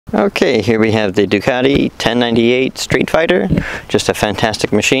Okay, here we have the Ducati 1098 Streetfighter. Just a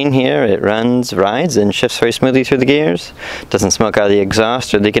fantastic machine here. It runs, rides, and shifts very smoothly through the gears. Doesn't smoke out of the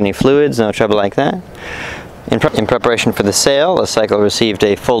exhaust or leak any fluids, no trouble like that. In preparation for the sale, the cycle received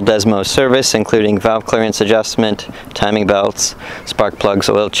a full Desmo service, including valve clearance adjustment, timing belts, spark plugs,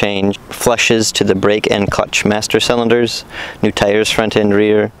 oil change, flushes to the brake and clutch master cylinders, new tires front and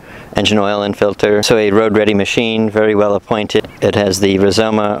rear, engine oil and filter. So a road-ready machine, very well appointed. It has the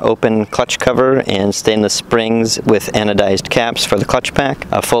Rizoma open clutch cover and stainless springs with anodized caps for the clutch pack,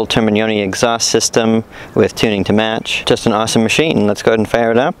 a full Terminioni exhaust system with tuning to match. Just an awesome machine. Let's go ahead and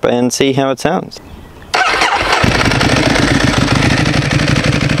fire it up and see how it sounds.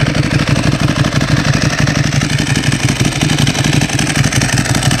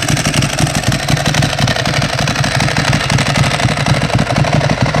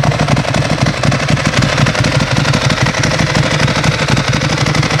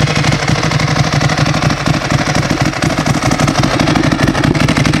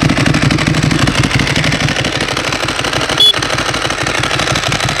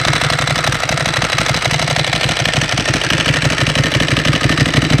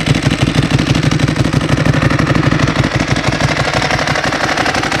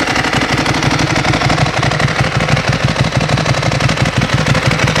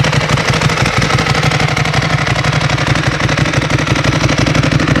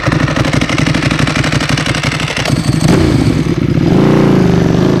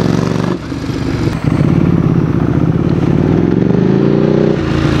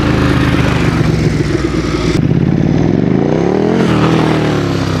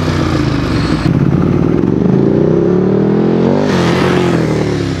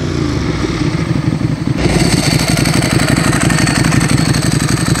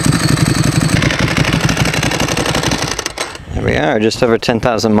 Here we are, just over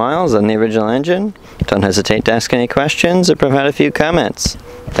 10,000 miles on the original engine. Don't hesitate to ask any questions or provide a few comments.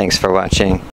 Thanks for watching.